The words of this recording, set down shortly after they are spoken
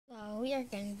we are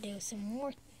going to do some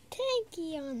more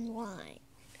Tanky Online.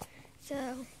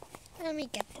 So, let me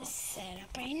get this set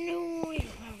up. I know we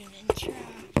don't have an intro,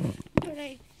 but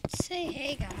I say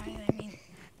hey guys. I mean,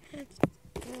 that's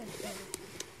good, but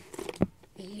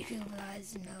YouTube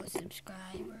has no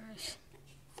subscribers.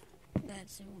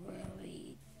 That's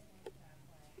really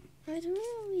young.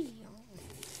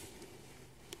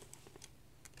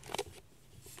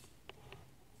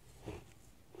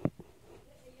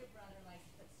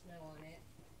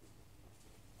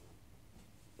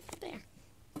 There.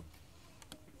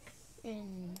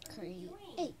 And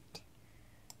create.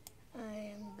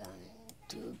 I am going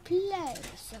to play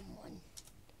someone.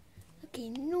 Okay,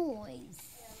 noise.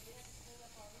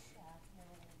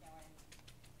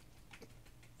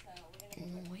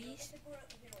 Noise.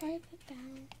 Type it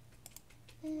down.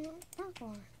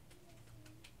 Parkour.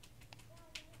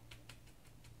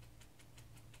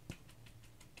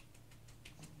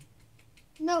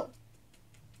 No.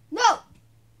 No.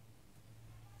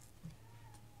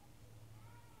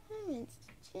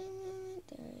 There you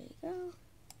go.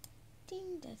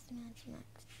 Team deathmatch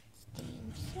max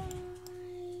team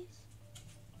size.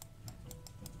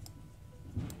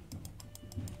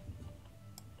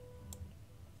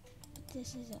 This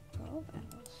is a pro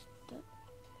battle stuff.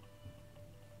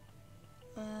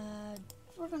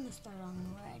 We're gonna start on the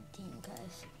red team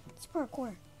because it's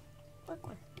parkour.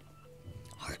 Parkour.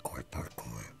 Hardcore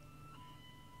parkour.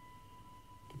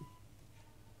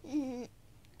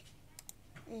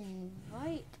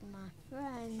 Invite my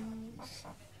friends.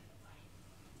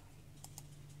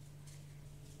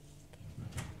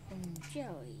 And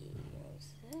Joey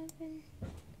 07.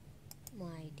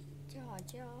 Mighty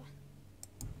Jaja.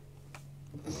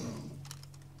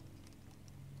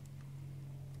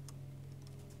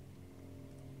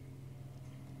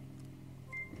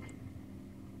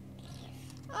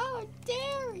 Oh,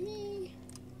 dare he!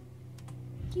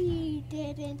 He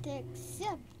didn't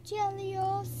accept Jelly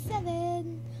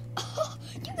 07. Oh,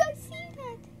 you guys see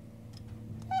that?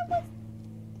 That was...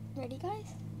 Ready,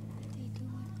 guys? 3, 2,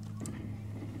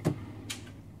 1.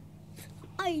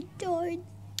 I died.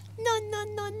 No, no,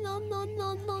 no, no, no,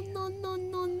 no, no, no, no, no,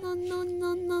 no, no, no,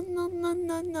 no, no, no,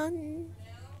 no, no,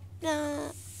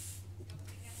 no.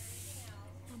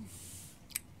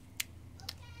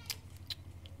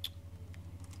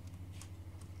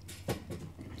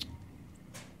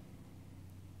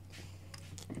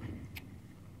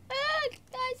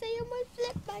 Guys, I almost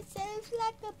flipped myself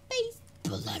like a beast.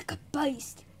 But like a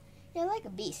beast. Yeah, like a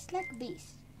beast. Like a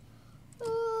beast.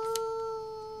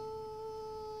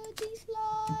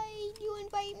 Slide. You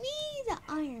invite me, the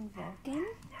Iron Vulcan.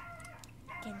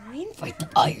 Can I invite the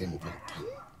Iron Vulcan?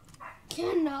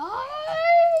 Can I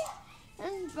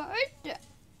invite the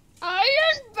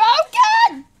Iron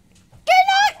Vulcan? Can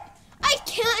I? I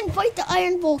can't invite the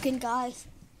Iron Vulcan, guys.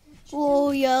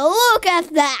 Oh, yeah, look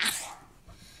at that.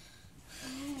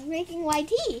 Making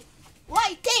YT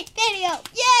video,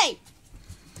 yay!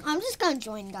 I'm just gonna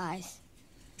join, guys.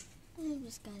 I'm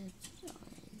just gonna join.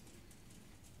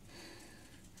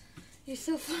 You're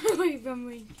so far away from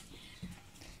me.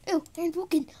 Oh, Iron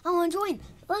Vulcan, I wanna join.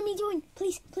 Let me join,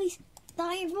 please, please. The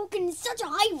Iron Vulcan is such a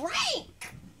high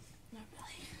rank. Not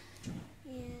really.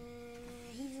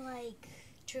 Yeah, he's like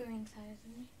 2 ring size,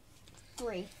 isn't he?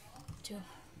 3. 2.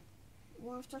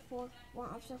 1 officer 4, 1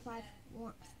 officer 5,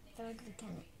 1 third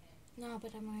lieutenant. No,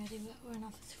 but I'm already an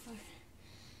officer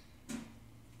 4.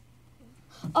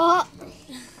 Oh,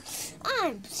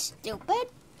 I'm stupid.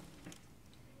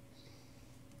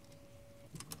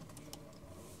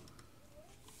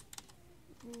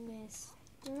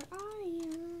 Mr.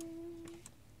 Iron.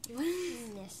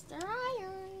 Mr.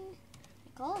 Iron. I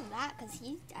call him that because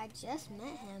I just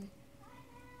met him.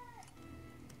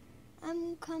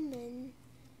 I'm coming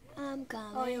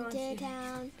to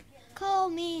town. Call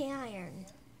me Iron.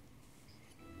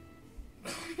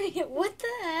 What the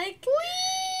heck?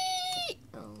 Whee!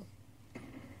 Oh.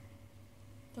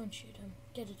 Don't shoot him.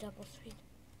 Get a double speed.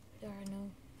 There are no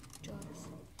drugs.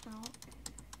 I'll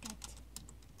get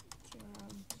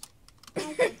drugs.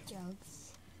 I get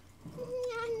drugs. How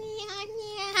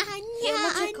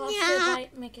much it costs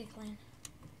to make a clan?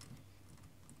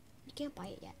 You can't buy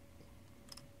it yet.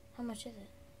 How much is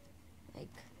it?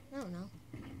 Like, I don't know.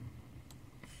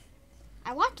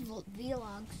 I watch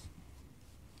vlogs.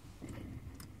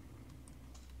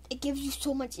 It gives you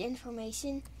so much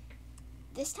information.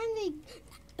 This time they...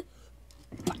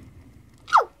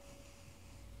 Ow!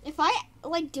 If I,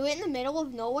 like, do it in the middle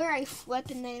of nowhere, I flip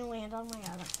and then land on my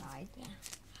other side. Yeah.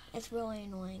 It's really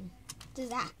annoying. Has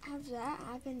that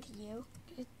happened to you?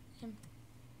 You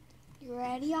You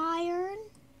ready, Iron?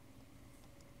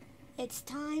 It's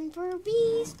time for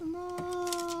beast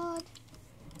mode.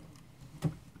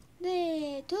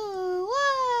 3, 2,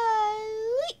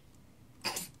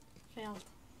 1. Failed.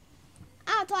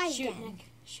 I'll try Shoot, again. Nick.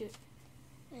 Shoot.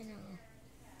 I know.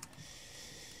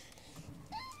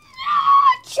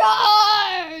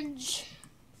 Charge!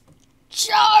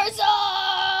 Charza!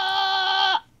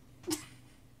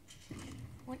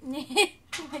 When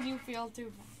you feel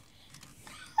too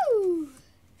bad. Ooh.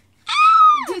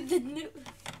 Dude,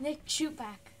 Nick, shoot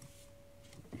back.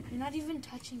 You're not even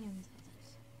touching him.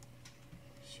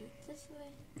 Shoot this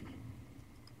way.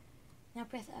 Now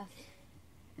press F.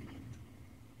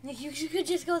 Nick, you could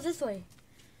just go this way.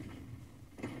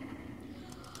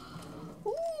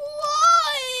 Why?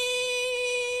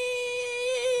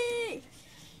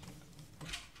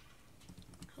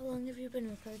 How long have you been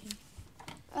recording?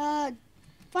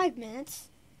 5 minutes.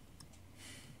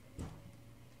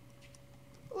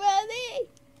 Ready,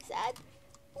 set,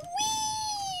 wee!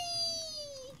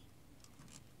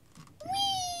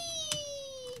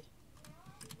 Wee!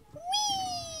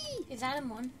 Wee! Is that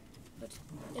M1? What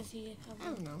is he? I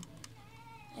don't know.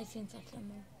 I think that's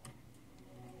M1.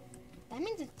 That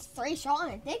means it's 3 shot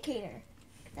on indicator.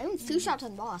 That means 2 shots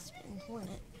on boss and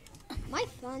hornet. My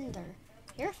thunder.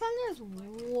 Your thunder is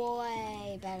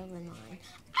way better than mine.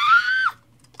 Ah!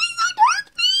 Please don't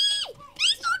hurt me!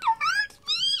 Please don't hurt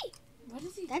me! What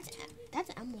is he? That's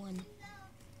M1.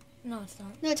 No, it's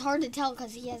not. No, it's hard to tell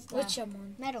because he has the Which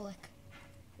M1? Metalic.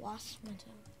 Wasp.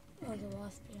 Metal. Oh, the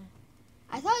wasp, yeah.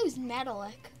 I thought it was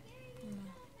Metalic. No.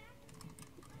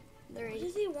 There What he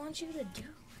does he want you to do?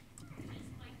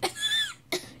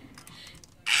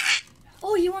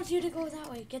 Oh, he wants you to go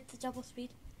that way. Get the double speed.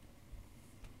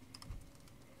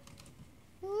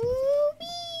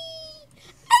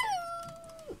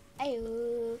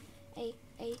 Ayo, ay,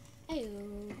 ay,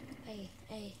 ayo, ay,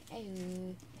 ay,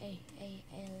 ayo, ay, ay,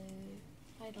 ayo.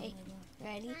 I don't Hey. know.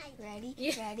 Ready, ready,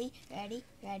 Yeah. ready, ready,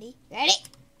 ready, ready.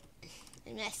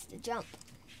 I missed the jump.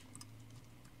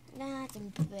 That's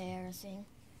embarrassing.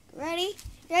 Ready,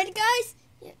 ready, guys?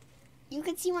 You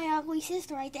can see my ugly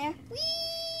sister right there.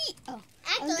 Whee! Oh,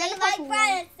 I was Actually, gonna my put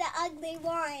friend is the ugly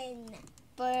one.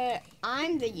 but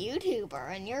I'm the YouTuber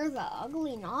and you're the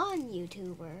ugly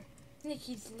non-YouTuber. Nick,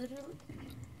 he's literally.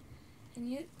 And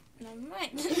you. Never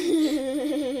mind.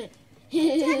 Because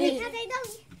I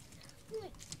don't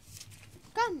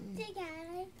Come.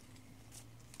 together.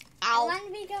 I Ow. want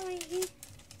to become a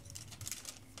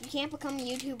You can't become a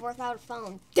YouTuber without a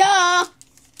phone. Duh!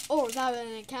 Or without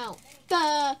an account.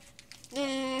 Duh! I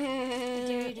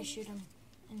dare you to shoot him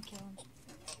and kill him.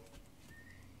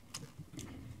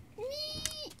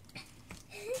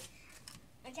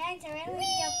 I'm trying to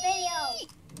release a video.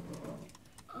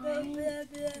 I'm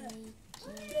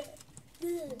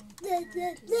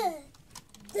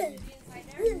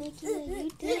making a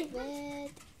YouTube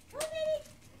vid.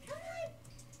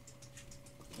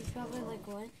 He's probably like,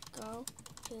 what? Go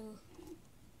to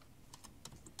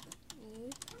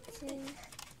YouTube.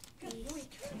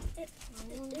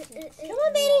 Come on,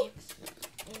 baby.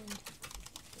 And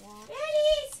watch.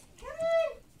 Daddies, come on.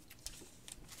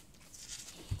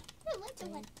 Look at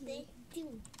what they do.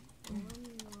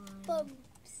 Online.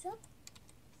 Bumps up.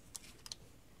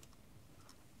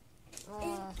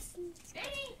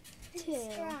 Two.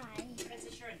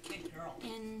 Princess, you're a good girl.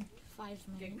 In 5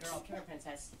 Good minutes. girl. Come here,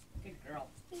 Princess. Good girl.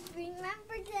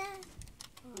 Remember that.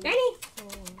 Benny!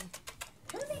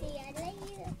 See you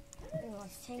later. It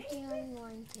was taking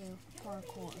online to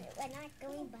parkour. We're not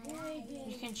going by.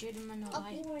 You can shoot him in the I'll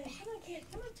eye. be right back.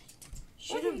 Come on.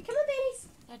 Shoot him. Come on, babies.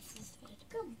 That's this vid.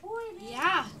 Good boy, man.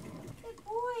 Yeah. Good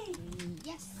boy.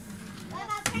 Yes. What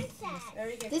about Princess?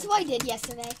 Very good. This is what I did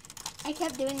yesterday. I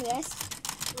kept doing this.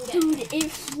 Dude,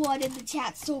 it flooded the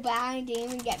chat so bad I didn't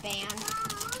even get banned.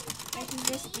 I can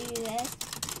just do this.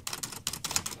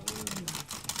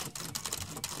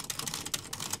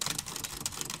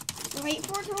 Wait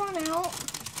for it to run out.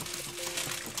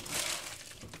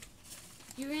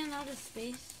 You ran out of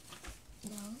space.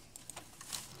 No.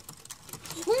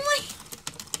 Oh my!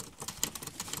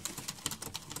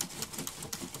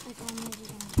 Like almost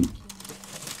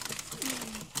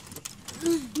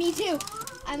Me too.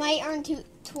 I might earn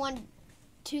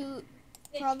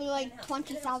probably like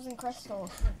 20,000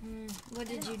 crystals. What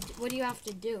do you have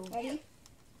to do? Ready?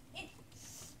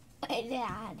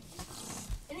 Dad.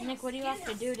 Nick, what do you have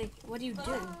to do what do you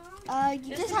do?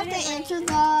 You just have to answer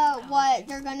what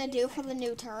they're gonna do for the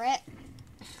new turret.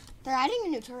 They're adding a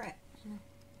new turret.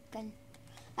 Good.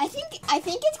 I think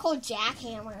it's called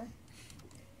Jackhammer.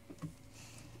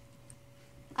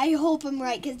 I hope I'm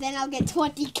right, because then I'll get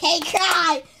 20K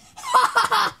cry.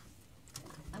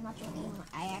 I'm not joking.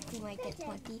 I actually might get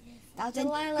 20. 1,000.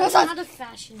 Delilah, it's not a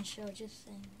fashion show, just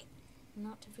saying.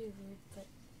 Not to be rude, but...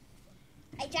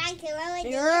 I trying to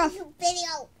ruin You're off. the YouTube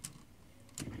video.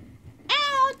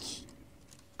 Ouch!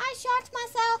 I shot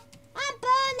myself.